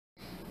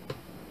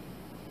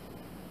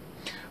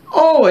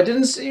Oh, I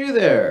didn't see you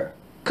there.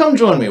 Come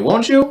join me,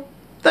 won't you?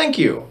 Thank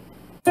you.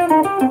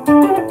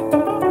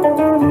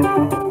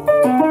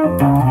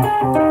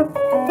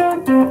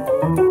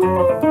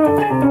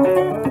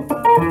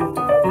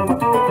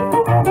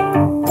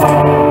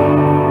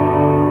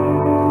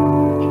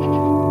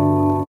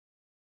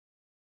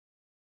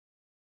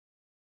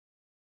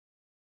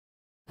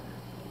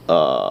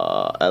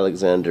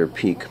 Alexander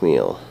Peak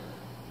Meal.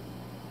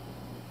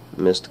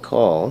 Missed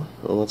call.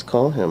 Well, let's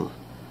call him.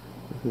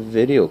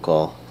 Video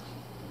call.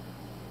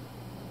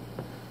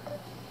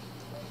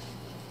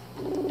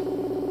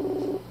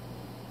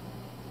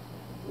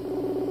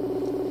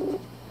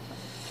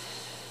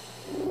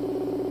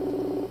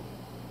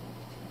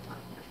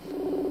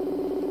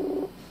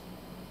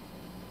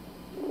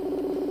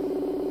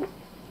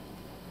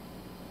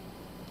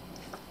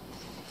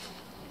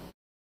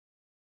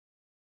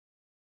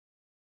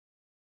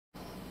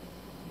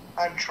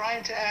 I'm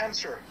trying to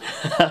answer.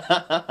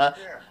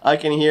 I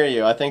can hear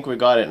you. I think we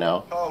got it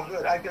now. Oh,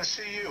 good. I can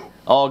see you.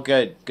 Oh,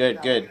 good, good,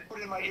 Now, good.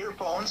 Put in my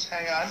earphones.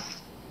 Hang on.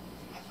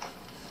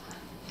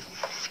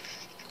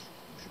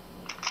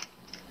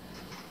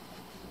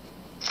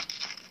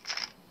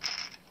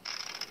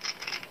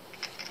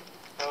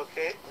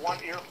 Okay, one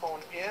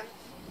earphone in,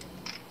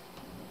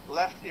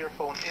 left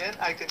earphone in.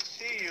 I can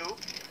see you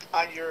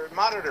on your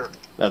monitor.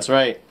 That's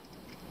right.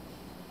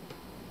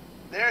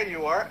 There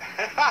you are.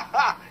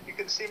 You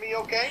can see me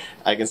okay?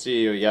 I can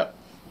see you, yep.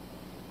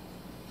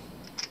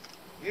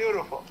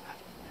 Beautiful.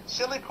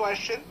 Silly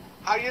question.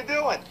 How you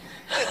doing?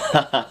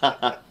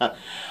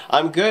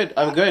 I'm good,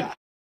 I'm good.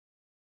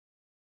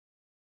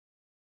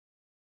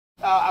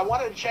 I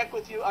wanted to check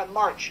with you on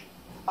March.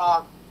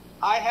 I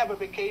have a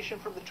vacation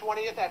from the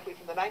 20th, actually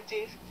from the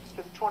 19th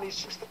to the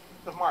 26th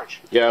of March.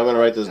 Yeah, I'm going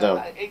to write this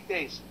down. 8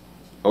 days.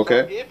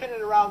 Okay. So if in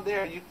and around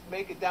there you can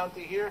make it down to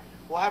here,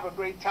 we'll have a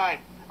great time.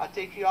 I'll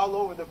take you all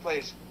over the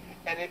place.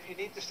 And if you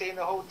need to stay in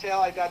the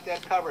hotel, I got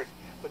that covered.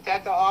 But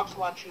Tata Ox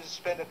wants you to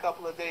spend a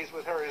couple of days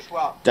with her as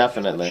well.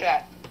 Definitely. Just to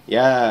chat.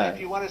 Yeah. And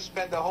if you want to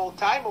spend the whole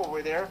time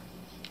over there,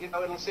 you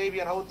know, it'll save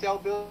you on hotel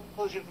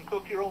bills. You can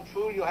cook your own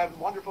food. You'll have a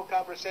wonderful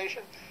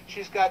conversation.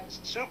 She's got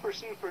super,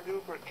 super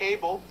duper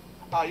cable.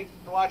 You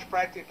can watch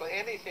practically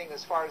anything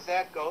as far as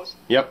that goes.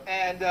 Yep.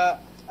 And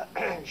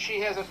she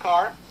has a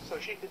car, so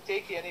she can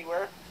take you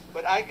anywhere.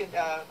 But I can,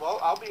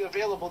 I'll be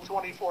available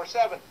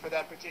 24/7 for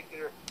that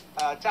particular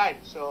time.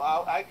 So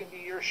I can be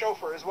your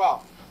chauffeur as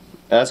well.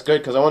 That's good,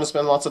 because I want to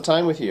spend lots of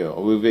time with you.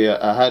 We've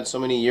had so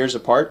many years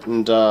apart,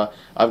 and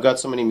I've got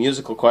so many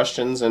musical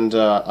questions, and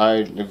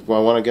I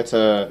want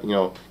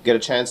to get a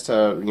chance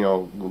to,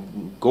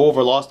 go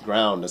over lost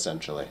ground,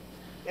 essentially.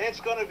 It's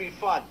going to be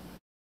fun.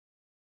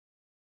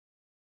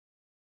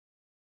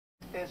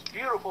 It's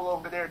beautiful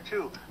over there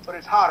too, but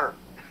it's hotter.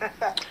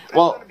 It's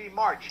Well, going to be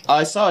March.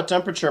 I saw a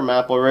temperature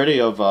map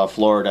already of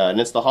Florida, and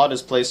it's the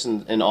hottest place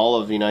in all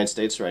of the United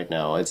States right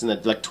now. It's in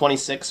the, like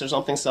 26 or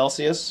something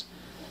Celsius.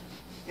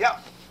 Yep,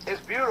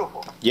 it's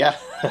beautiful. Yeah,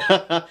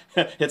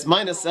 it's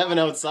 -7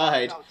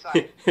 outside.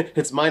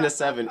 It's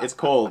 -7. It's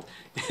cold.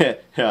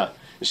 Yeah,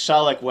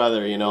 Shalek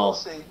weather, you know. You'll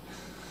see.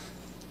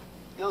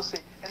 You'll see.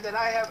 And then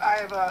I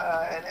have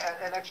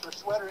an extra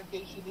sweater in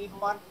case you need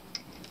one.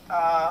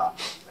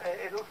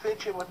 It'll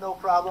fit you with no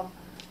problem.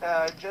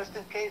 Just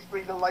in case,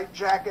 bring a light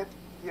jacket.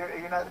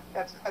 You're not.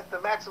 That's the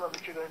maximum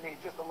that you're going to need.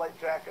 Just a light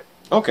jacket.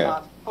 Okay.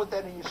 Put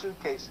that in your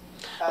suitcase.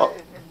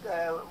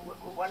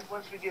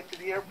 Once we get to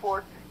the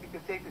airport, you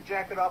can take the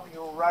jacket off and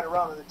you'll ride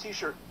around in a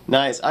t-shirt.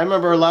 Nice. I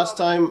remember last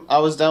time I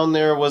was down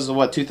there was,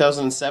 what,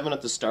 2007,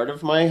 at the start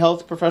of my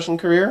health profession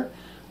career?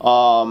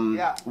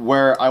 Yeah.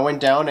 Where I went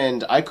down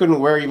and I couldn't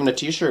wear even a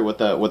t-shirt with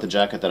the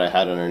jacket that I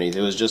had underneath.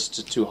 It was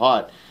just too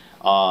hot.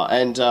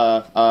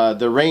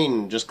 The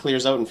rain just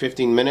clears out in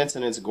 15 minutes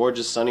and it's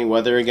gorgeous sunny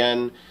weather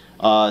again.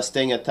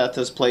 Staying at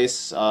Teta's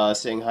place,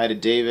 saying hi to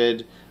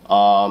David,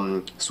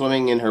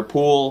 swimming in her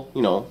pool,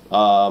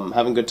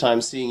 having good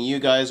time, seeing you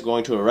guys,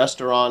 going to a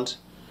restaurant.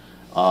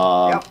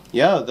 Yep.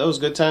 Yeah, those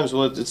good times.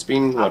 Well, it's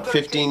been, what,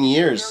 15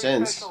 years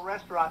since. Special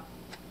restaurant.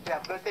 Yeah,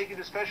 I'm going to take you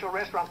to a special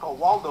restaurant called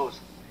Waldo's.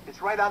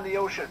 It's right on the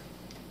ocean.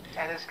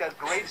 And it's got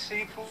great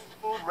seafood,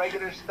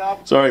 regular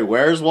stuff. Sorry,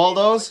 where's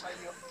Waldo's?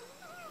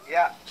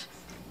 Yeah.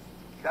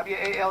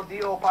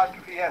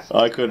 WALDO''S.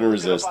 I couldn't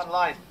resist. Look it up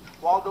online.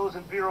 Waldo's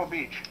in Vero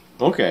Beach.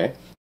 Okay.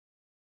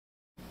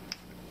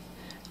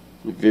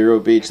 Vero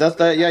Beach. That's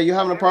that. Yeah, you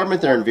have an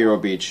apartment there in Vero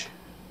Beach.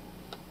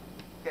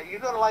 Yeah,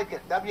 you're gonna like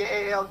it.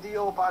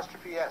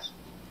 WALDO''S.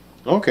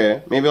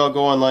 Okay, maybe I'll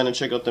go online and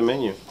check out the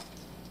menu.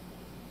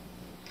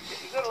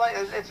 You're gonna like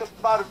it. It's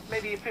about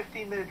maybe a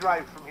 15-minute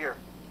drive from here.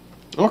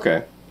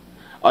 Okay.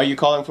 Are you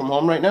calling from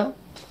home right now?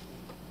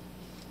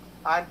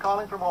 I'm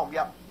calling from home.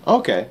 Yep.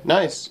 Okay,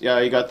 nice. Yeah,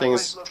 you got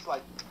things. Looks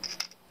like.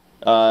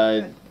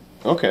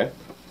 Okay.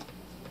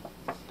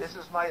 This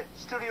is my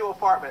studio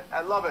apartment. I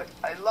love it.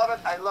 I love it.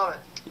 I love it.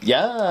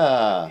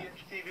 Yeah.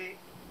 TV.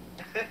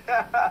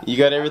 You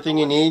got everything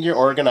you need. You're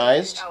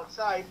organized.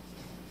 Outside.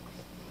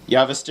 You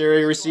have a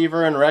stereo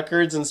receiver and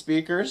records and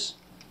speakers.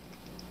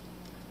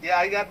 Yeah,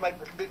 I got my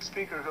big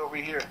speakers over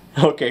here.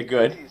 Okay,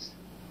 good. These.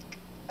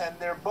 And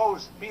they're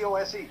Bose,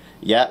 B-O-S-E.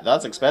 Yeah,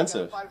 that's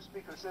expensive.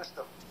 5-speaker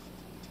system.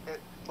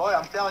 Boy,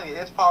 I'm telling you,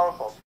 it's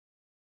powerful.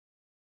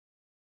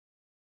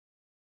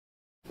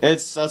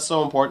 That's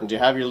so important. You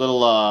have your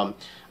little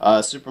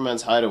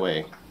Superman's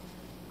hideaway.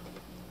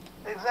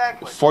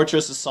 Exactly.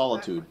 Fortress of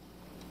solitude.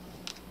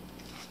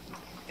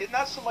 It's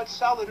not so much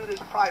solitude as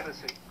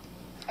privacy.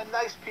 And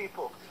nice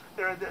people.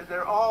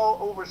 They're all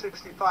over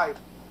 65.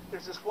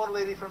 There's this one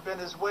lady from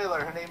Venezuela.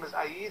 Her name is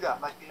Aida,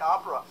 like the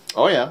opera.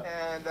 Oh yeah.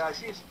 And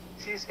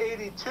she's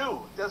 82.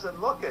 Doesn't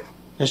look it.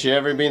 Has she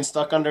ever been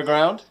stuck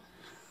underground?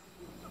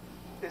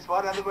 Is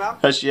what underground?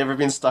 Has she ever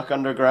been stuck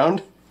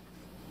underground?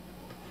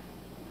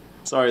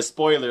 Sorry,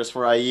 spoilers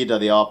for Aida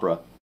the opera.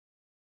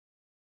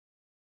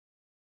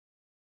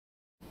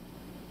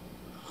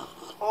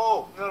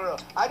 Oh, no.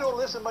 I don't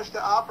listen much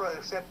to opera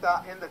except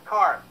in the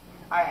car.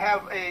 I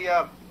have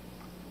a,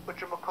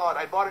 whatchamacallit,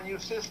 I bought a new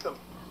system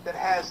that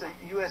has a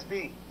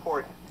USB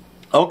port.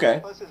 Okay.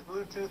 Plus it's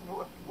Bluetooth.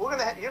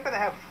 You're gonna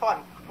have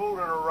fun fooling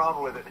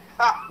around with it.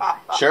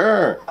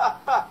 Sure.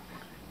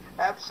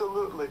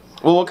 Absolutely.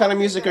 Well, what kind of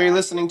music are you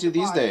listening to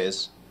these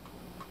days?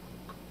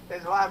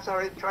 I'm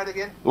sorry, try it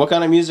again. What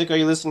kind of music are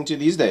you listening to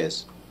these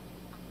days?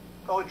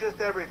 Oh, just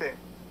everything.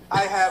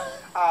 I have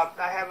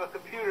a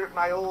computer,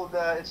 my old,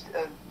 it's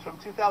from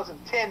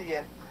 2010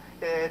 yet.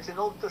 It's an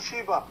old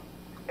Toshiba,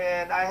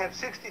 and I have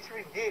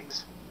 63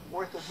 gigs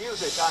worth of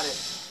music on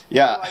it.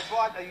 Yeah. So I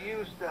bought a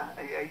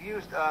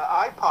used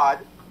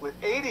iPod with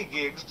 80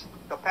 gigs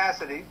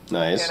capacity.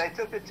 Nice. And I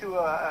took it to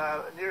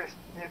near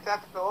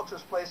Tactical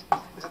Ox's place.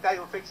 There's a guy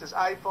who fixes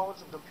iPhones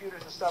and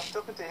computers and stuff.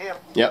 Took it to him.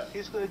 Yep.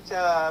 He's going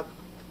to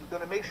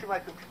make sure my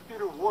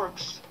computer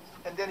works,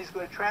 and then he's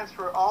going to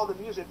transfer all the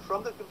music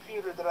from the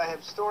computer that I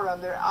have stored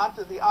on there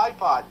onto the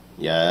iPod.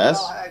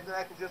 Yes. Then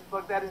I can just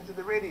plug that into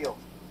the radio.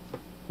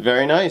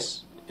 Very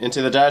nice.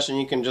 Into the dash, and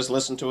you can just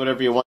listen to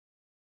whatever you want.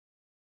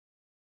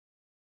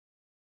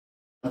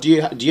 Do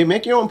you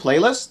make your own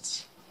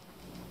playlists?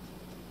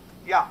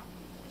 Yeah.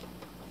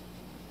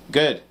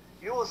 Good.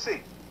 You will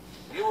see.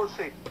 You will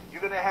see. You're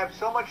going to have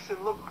so much to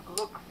look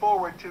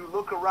forward to,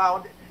 look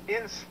around,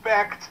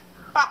 inspect.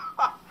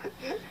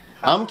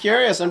 I'm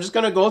curious. I'm just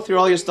going to go through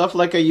all your stuff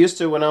like I used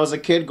to when I was a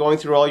kid, going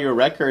through all your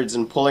records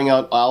and pulling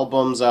out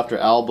albums after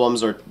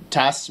albums, or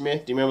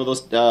Tasmith. Do you remember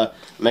those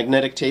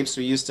magnetic tapes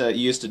we used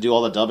to do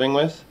all the dubbing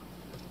with?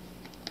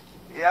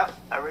 Yeah,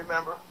 I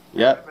remember.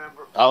 Yeah.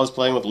 I was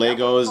playing with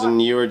Legos and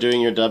you were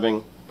doing your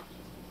dubbing.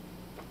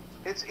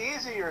 It's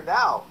easier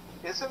now,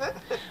 isn't it?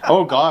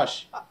 Oh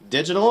gosh.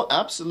 Digital?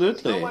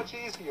 Absolutely. So much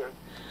easier.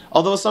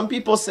 Although some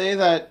people say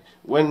that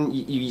when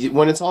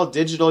it's all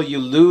digital, you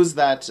lose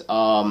that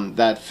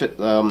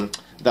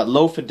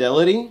low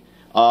fidelity.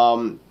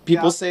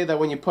 People say that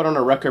when you put on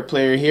a record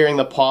player, hearing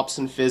the pops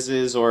and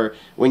fizzes, or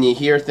when you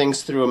hear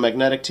things through a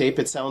magnetic tape,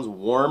 it sounds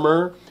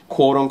warmer,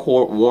 quote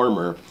unquote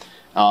warmer.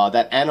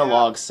 That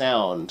analog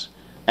sound.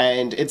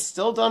 And it's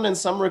still done in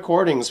some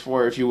recordings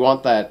for if you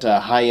want that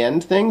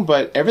high-end thing,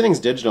 but everything's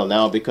digital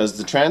now because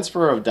the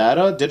transfer of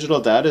data, digital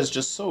data, is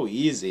just so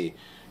easy.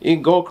 You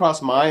can go across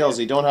miles,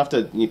 you don't have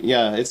to,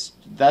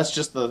 that's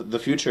just the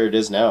future it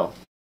is now.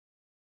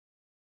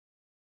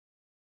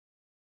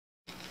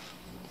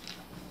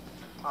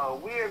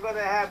 We are going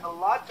to have a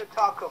lot to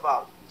talk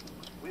about.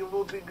 We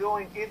will be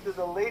going into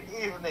the late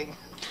evening.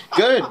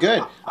 Good,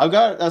 good. I've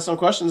got some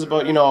questions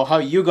about, how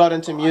you got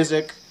into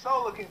music. I'm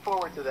so looking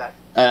forward to that.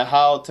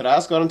 How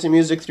Taras got into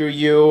music through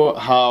you,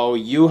 how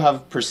you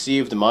have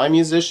perceived my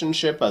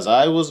musicianship as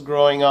I was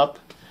growing up.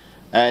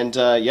 And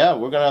yeah,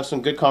 we're going to have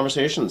some good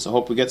conversations. I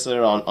hope we get it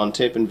on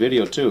tape and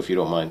video too, if you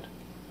don't mind.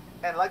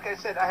 And like I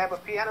said, I have a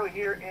piano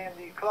here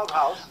in the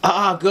clubhouse.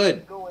 Ah,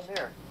 good. Go in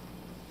there.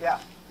 Yeah,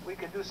 we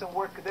can do some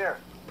work there.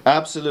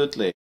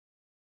 Absolutely.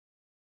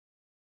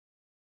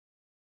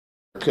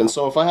 And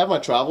so if I have my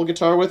travel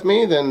guitar with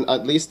me, then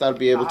at least I'll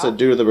be able to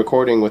do the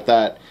recording with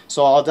that.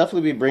 So I'll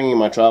definitely be bringing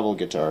my travel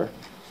guitar.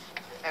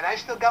 And I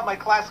still got my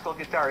classical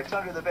guitar. It's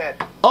under the bed.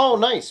 Oh,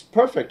 nice.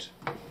 Perfect.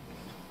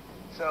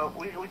 So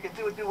we can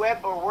do a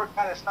duet or work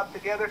kind of stuff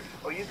together,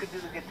 or you could do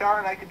the guitar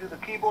and I could do the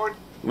keyboard.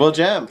 We'll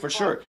jam, for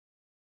sure.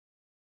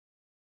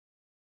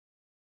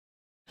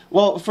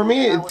 Well, for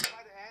me... I will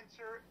try to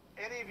answer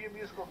any of your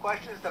musical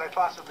questions that I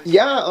possibly can.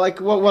 Yeah, like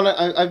when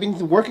I've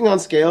been working on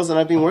scales and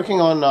I've been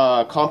working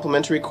on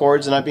complementary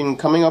chords and I've been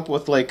coming up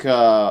with like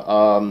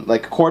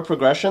chord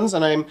progressions,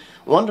 and I'm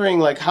wondering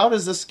like how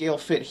does this scale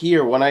fit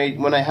here when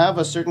I have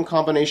a certain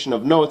combination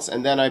of notes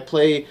and then I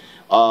play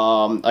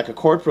like a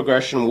chord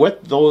progression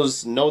with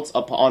those notes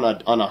up on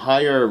a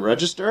higher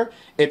register,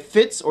 it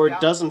fits or it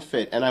doesn't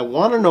fit, and I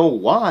want to know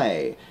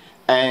why.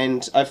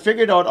 And I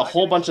figured out a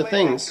whole bunch of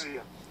things.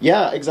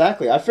 Yeah,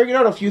 exactly. I figured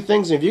out a few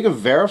things, and if you can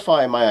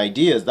verify my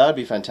ideas, that would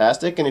be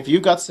fantastic. And if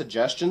you've got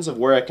suggestions of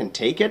where I can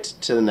take it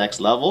to the next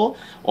level,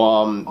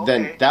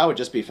 then that would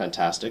just be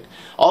fantastic.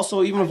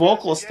 Also, even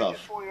vocal stuff.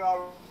 For you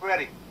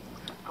already.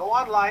 Go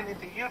online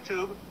into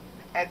YouTube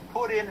and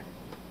put in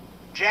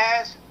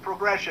jazz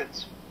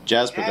progressions.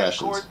 Jazz Jazz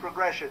progressions. chord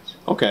progressions.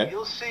 Okay.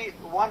 You'll see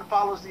one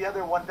follows the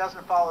other, one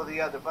doesn't follow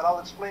the other, but I'll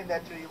explain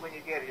that to you when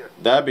you get here.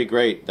 That'd be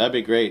great. That'd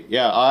be great.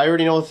 Yeah, I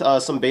already know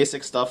some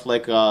basic stuff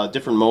like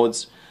different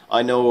modes.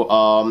 I know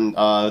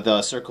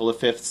the circle of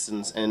fifths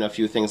and a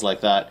few things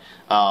like that,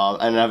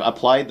 and I've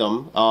applied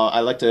them. I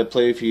like to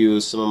play with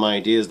you some of my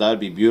ideas. That'd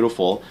be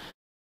beautiful.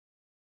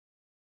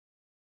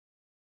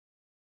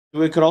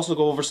 We could also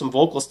go over some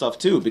vocal stuff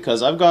too,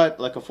 because I've got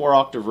like a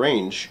 4-octave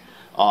range,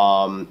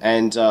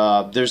 and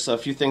there's a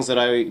few things that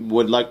I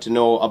would like to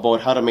know about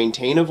how to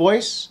maintain a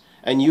voice.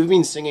 And you've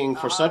been singing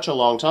for such a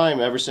long time,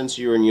 ever since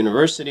you were in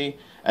university,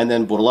 and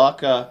then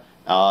Burlaka,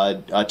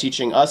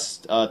 teaching us,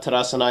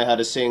 Taras and I, how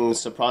to sing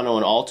soprano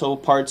and alto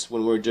parts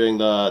when we were doing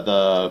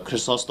the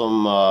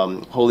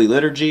Chrysostom Holy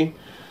Liturgy.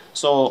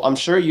 So I'm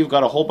sure you've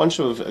got a whole bunch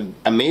of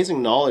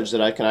amazing knowledge that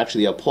I can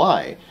actually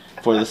apply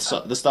for the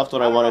stuff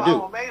that I want to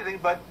do. Amazing,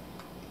 but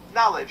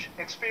knowledge,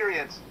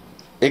 experience.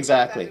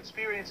 Exactly.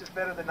 Experience is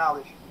better than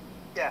knowledge.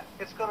 Yeah,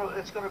 it's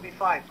gonna be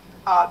fine.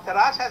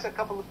 Taras has a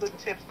couple of good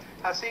tips.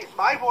 Now see,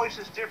 my voice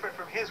is different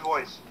from his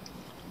voice.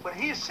 When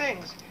he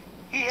sings,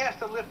 he has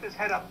to lift his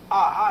head up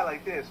high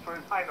like this for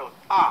his high note.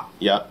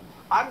 Yeah.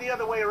 I'm the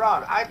other way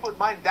around. I put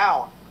mine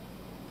down.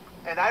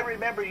 And I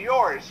remember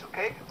yours,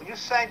 okay? When you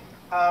sang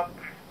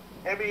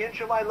Every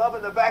Inch of My Love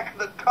in the back of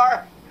the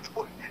car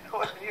when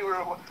you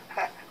were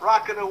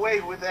rocking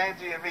away with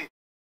Angie and me.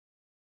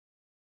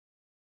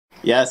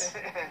 Yes.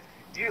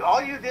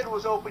 All you did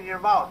was open your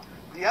mouth.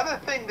 The other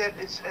thing that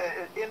is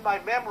in my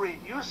memory,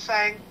 you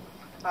sang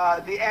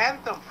the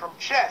anthem from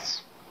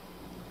Chess.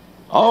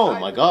 Oh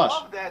my gosh.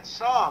 I love that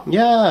song.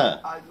 Yeah.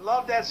 I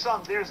love that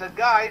song. There's a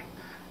guy,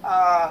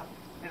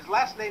 his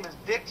last name is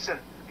Dixon.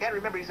 Can't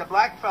remember. He's a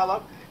black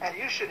fellow, and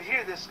you should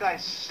hear this guy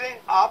sing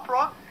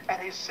opera, and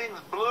he sings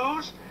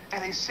blues,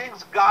 and he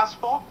sings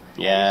gospel.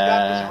 Yeah. He's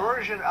got this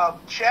version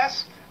of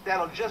Chess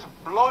that'll just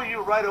blow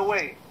you right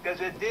away, because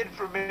it did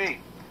for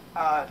me.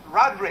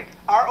 Roderick,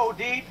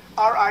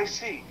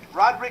 R-O-D-R-I-C.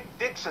 Roderick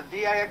Dixon,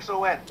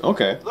 D-I-X-O-N.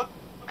 Okay. Look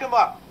him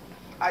up.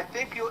 I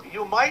think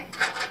you might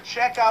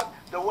check out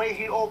the way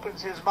he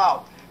opens his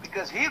mouth,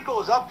 because he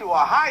goes up to a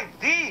high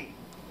D.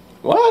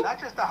 What? Not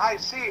just a high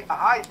C, a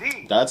high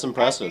D. That's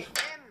impressive.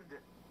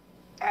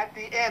 At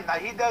the end. Now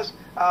he does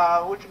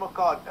the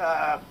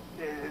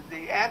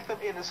anthem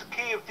in the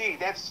key of D.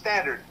 That's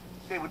standard.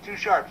 Okay, with 2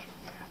 sharps.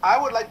 I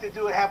would like to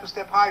do it half a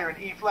step higher in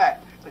E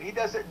flat, but he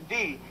does it in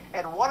D.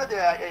 And one of the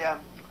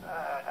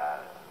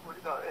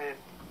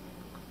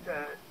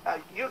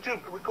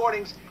YouTube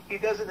recordings, he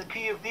does it in the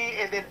key of D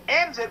and then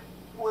ends it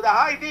with a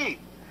high D.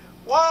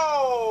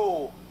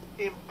 Whoa!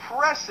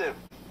 Impressive.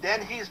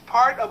 Then he's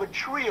part of a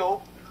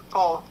trio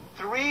called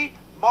 3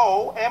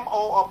 Mo,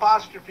 M-O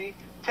apostrophe,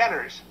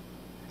 tenors.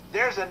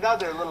 There's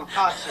another little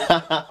concert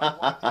I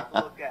want to take a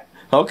look at.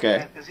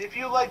 Okay. Because if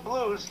you like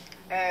blues,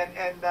 and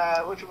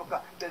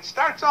it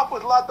starts off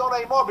with La Donna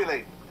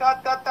Immobile,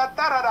 da da da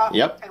da da da.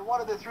 Yep. And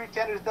one of the 3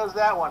 tenors does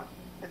that one,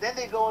 and then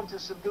they go into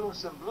doing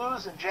some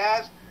blues and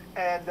jazz,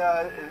 and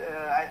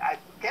I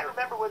can't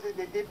remember whether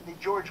they did the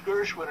George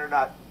Gershwin or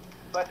not,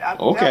 but I'm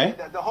telling you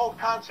that the whole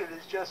concert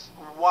is just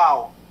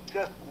wow,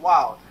 just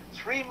wow.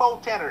 3 Mo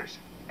tenors,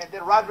 and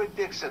then Roderick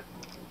Dixon.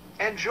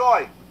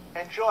 Enjoy.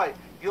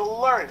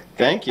 You'll learn.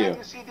 Thank you. Anytime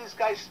you see these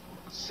guys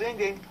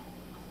singing,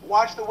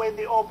 watch the way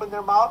they open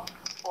their mouth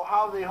or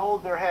how they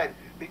hold their head.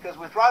 Because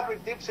with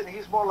Roderick Dixon,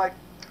 he's more like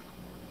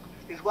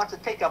he wants to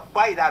take a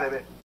bite out of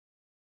it.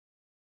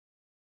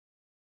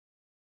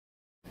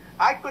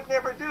 I could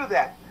never do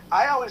that.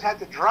 I always had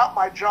to drop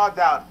my jaw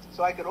down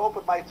so I could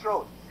open my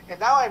throat. And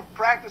now I'm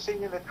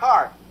practicing in the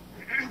car.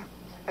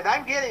 And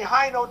I'm getting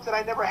high notes that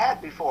I never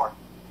had before.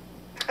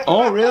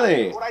 Oh,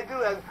 really? What I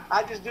do is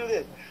I just do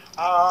this.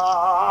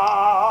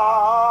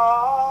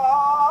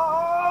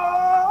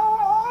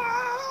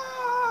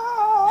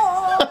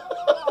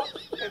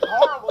 It's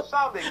horrible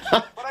sounding,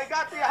 but I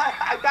got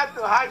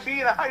the high B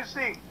and a high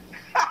C.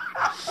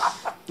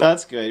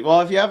 That's good.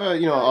 Well, if you have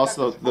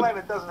also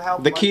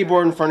the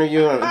keyboard in front of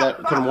you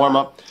that can warm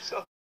up.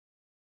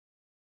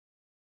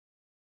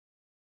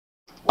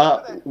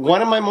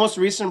 One of my most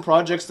recent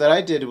projects that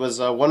I did was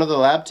one of the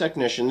lab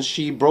technicians.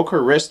 She broke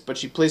her wrist, but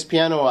she plays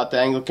piano at the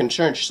Anglican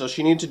Church, so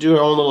she needed to do her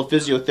own little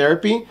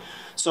physiotherapy.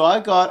 So I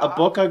got a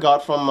book I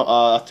got from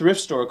a thrift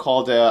store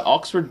called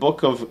Oxford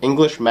Book of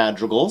English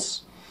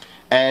Madrigals,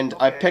 and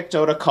I picked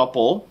out a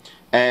couple.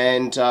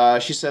 And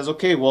she says,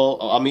 okay, well,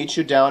 I'll meet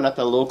you down at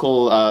the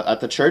local,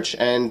 at the church,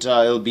 and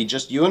it'll be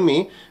just you and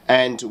me,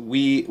 and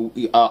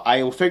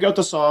I will figure out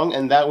the song,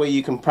 and that way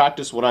you can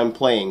practice what I'm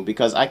playing,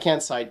 because I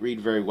can't sight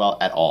read very well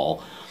at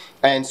all.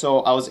 And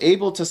so I was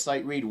able to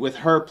sight read with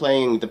her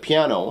playing the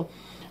piano,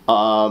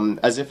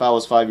 as if I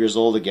was 5 years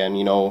old again,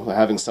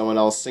 having someone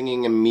else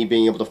singing and me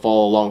being able to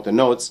follow along with the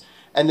notes.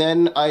 And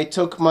then I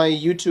took my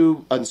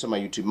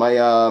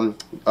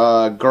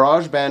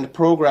GarageBand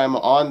program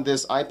on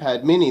this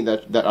iPad mini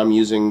that I'm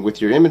using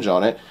with your image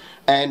on it,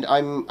 and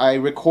I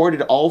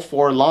recorded all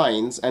 4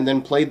 lines and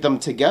then played them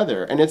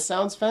together, and it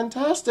sounds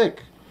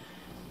fantastic.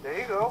 There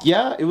you go.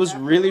 Yeah, it was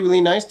really, really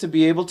nice to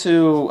be able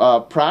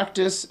to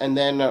practice and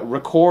then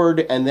record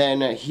and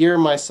then hear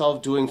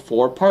myself doing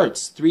 4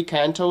 parts, 3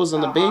 cantos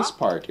and the bass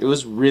part. It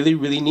was really,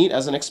 really neat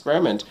as an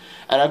experiment.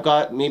 And I've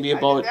got maybe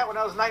about... I did that when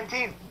I was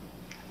 19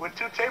 with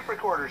 2 tape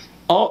recorders.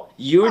 Oh,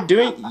 you were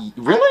doing...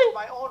 Really?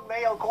 My own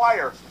male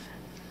choir.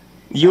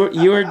 You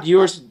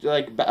were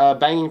like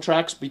banging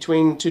tracks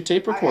between 2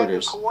 tape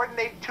recorders. I had to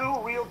coordinate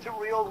 2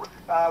 reel-to-reel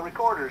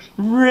recorders.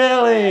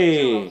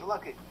 Really? I was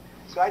lucky.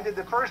 So I did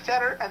the first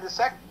tenor and the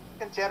second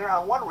tenor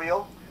on 1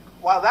 reel.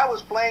 While that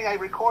was playing, I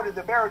recorded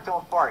the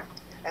baritone part.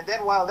 And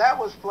then while that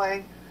was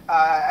playing,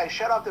 I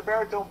shut off the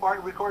baritone part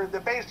and recorded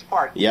the bass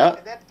part. Yeah.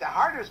 And then the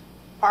hardest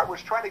part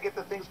was trying to get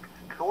the things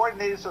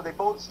coordinated so they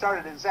both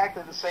started at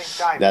exactly the same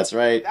time. That's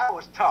right. That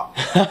was tough.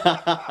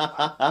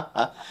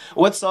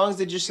 What songs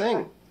did you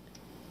sing?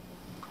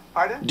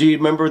 Pardon? Do you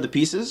remember the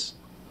pieces?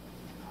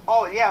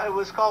 Oh yeah, it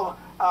was called.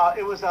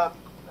 It was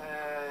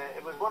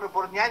one of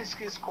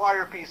Bornyansky's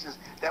choir pieces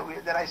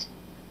that I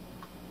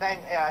sang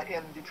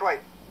in Detroit.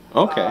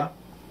 Okay.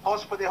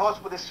 Господи,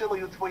 Господи,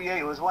 силою Твоєю.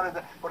 It was one of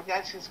the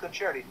Bornyansky's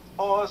concerti.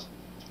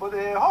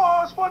 Господи,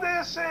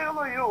 Господи,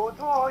 силою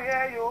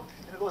Твоєю.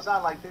 And it goes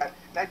on like that.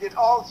 And I did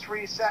all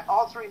 3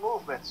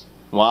 movements.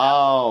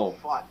 Wow.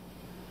 Fun.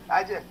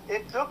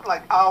 It took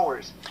like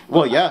hours.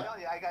 Well, yeah. I'm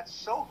telling you, I got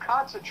so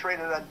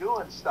concentrated on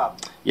doing stuff.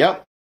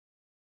 Yep.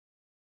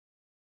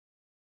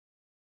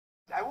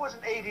 I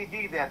wasn't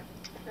ADD then.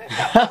 And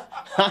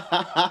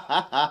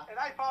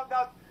I found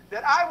out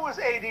that I was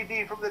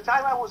ADD from the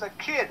time I was a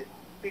kid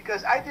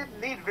because I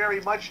didn't need very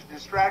much to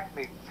distract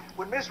me.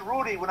 When Miss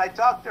Rudy, when I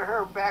talked to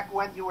her back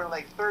when you were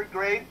like 3rd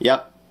grade,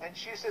 Yep. and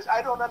she says,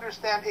 I don't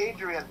understand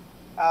Adrian.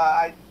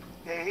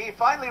 He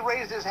finally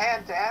raised his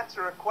hand to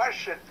answer a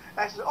question.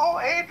 I said, oh,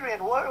 Adrian,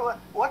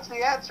 what's the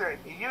answer?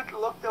 You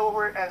looked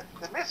over and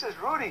said, Mrs.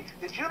 Rudy,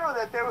 did you know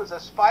that there was a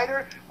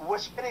spider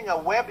was spinning a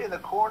web in the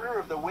corner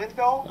of the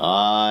window?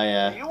 Ah,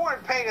 yeah. You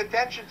weren't paying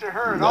attention to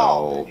her at No.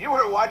 all. You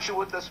were watching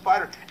with the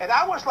spider. And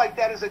I was like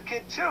that as a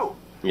kid, too.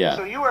 Yeah.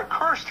 So you were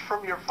cursed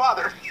from your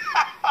father.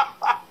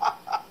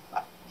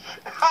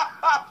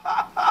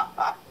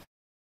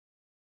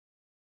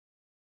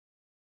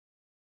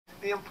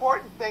 The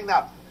important thing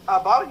now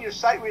about your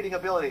sight reading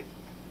ability,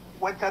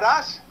 when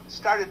Taras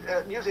started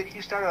music,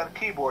 he started on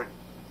keyboard.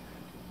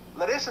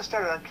 Larissa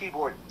started on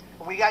keyboard.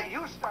 And we got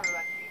you started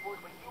on keyboard,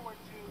 but you weren't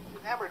too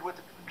enamored with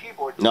the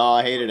keyboard. No,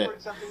 I hated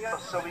it. Something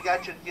else, so we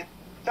got you to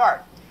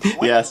guitar.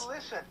 When Yes. you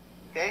listen,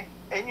 okay,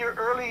 in your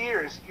early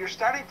years, you're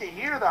starting to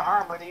hear the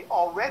harmony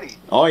already.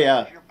 Oh,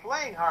 yeah. You're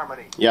playing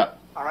harmony. Yep.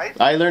 All right?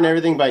 I learned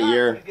everything by Guitar,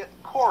 ear. You get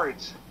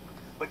chords,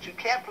 but you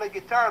can't play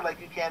guitar like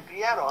you can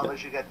piano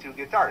unless you got 2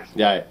 guitars.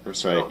 Yeah,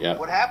 that's right. So Yeah.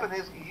 what happened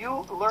is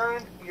you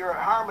learned your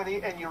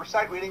harmony and your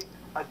sight reading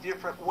a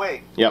different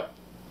way. Yep.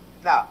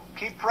 Now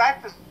keep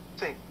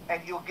practicing,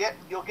 and you'll get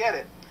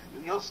it.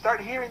 You'll start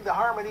hearing the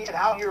harmony and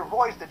how your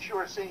voice that you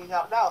are singing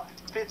out now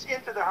fits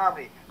into the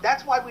harmony.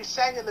 That's why we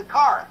sang in the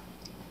car.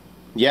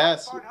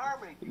 Yes. Part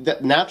harmony.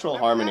 Natural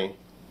Remember harmony.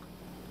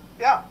 that?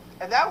 Yeah,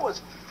 and that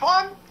was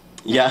fun.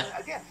 Yeah.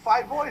 And again,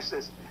 5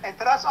 voices, and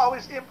Taras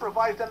always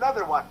improvised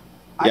another one.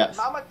 Yes.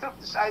 Mama took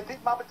this. I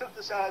think Mama took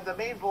this, the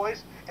main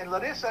voice, and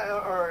Larissa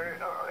or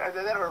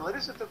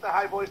Larissa took the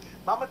high voice.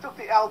 Mama took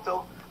the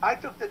alto. I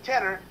took the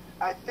tenor.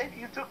 I think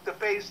you took the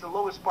bass, the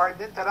lowest part,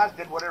 and then Taras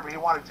did whatever he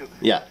wanted to.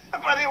 Yeah.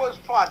 But it was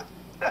fun.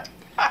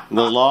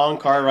 The long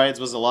car rides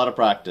was a lot of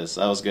practice.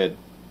 That was good.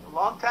 A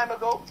long time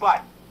ago,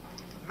 but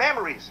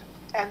memories,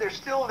 and they're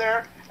still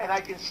there, and I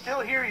can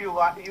still hear you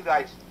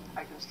guys.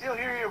 I can still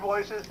hear your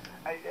voices,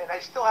 and I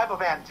still have a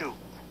band too.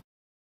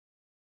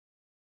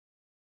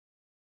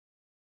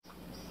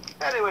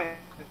 Anyway,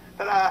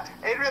 but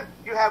Adrian,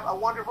 you have a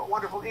wonderful,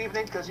 wonderful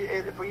evening, because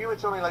for you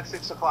it's only like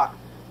 6 o'clock.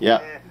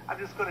 Yeah. I'm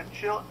just going to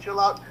chill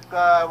out,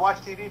 watch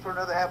TV for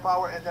another half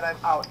hour, and then I'm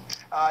out.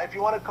 If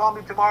you want to call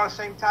me tomorrow,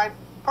 same time,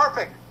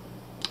 perfect.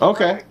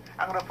 Okay. Perfect.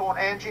 I'm going to phone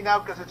Angie now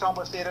because it's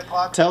almost 8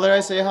 o'clock. Tell her I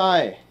say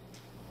hi.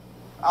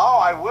 Oh,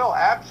 I will,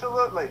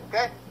 absolutely.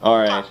 Okay? All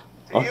right.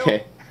 To you.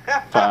 Okay.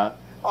 Bye.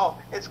 Oh,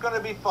 it's going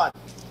to be fun.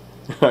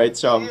 All right,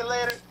 See you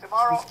later.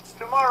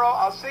 Tomorrow,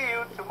 I'll see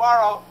you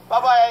tomorrow.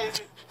 Bye-bye.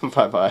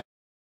 Bye-bye.